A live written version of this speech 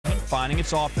finding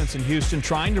its offense in Houston,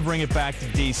 trying to bring it back to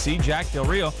D.C. Jack Del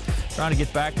Rio trying to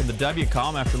get back in the W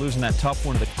column after losing that tough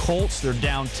one to the Colts. They're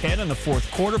down 10 in the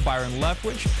fourth quarter. Byron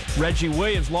Leftwich. Reggie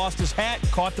Williams lost his hat,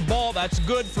 caught the ball. That's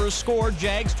good for a score.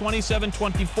 Jags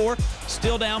 27-24.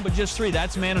 Still down, but just 3.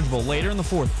 That's manageable. Later in the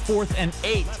fourth and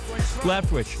 8.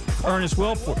 Leftwich. Ernest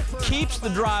Wilford keeps the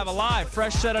drive alive.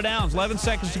 Fresh set of downs. 11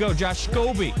 seconds to go. Josh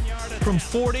Scobie from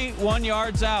 41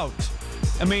 yards out.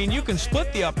 I mean, you can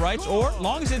split the uprights, or as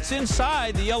long as it's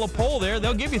inside the yellow pole there,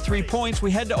 they'll give you 3 points. We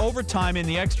head to overtime in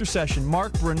the extra session.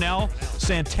 Mark Brunell,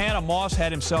 Santana Moss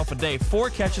had himself a day.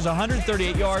 4 catches,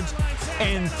 138 yards,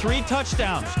 and 3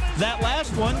 touchdowns. That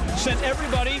last one sent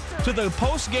everybody to the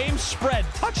post-game spread.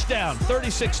 Touchdown,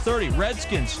 36-30.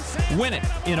 Redskins win it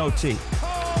in OT.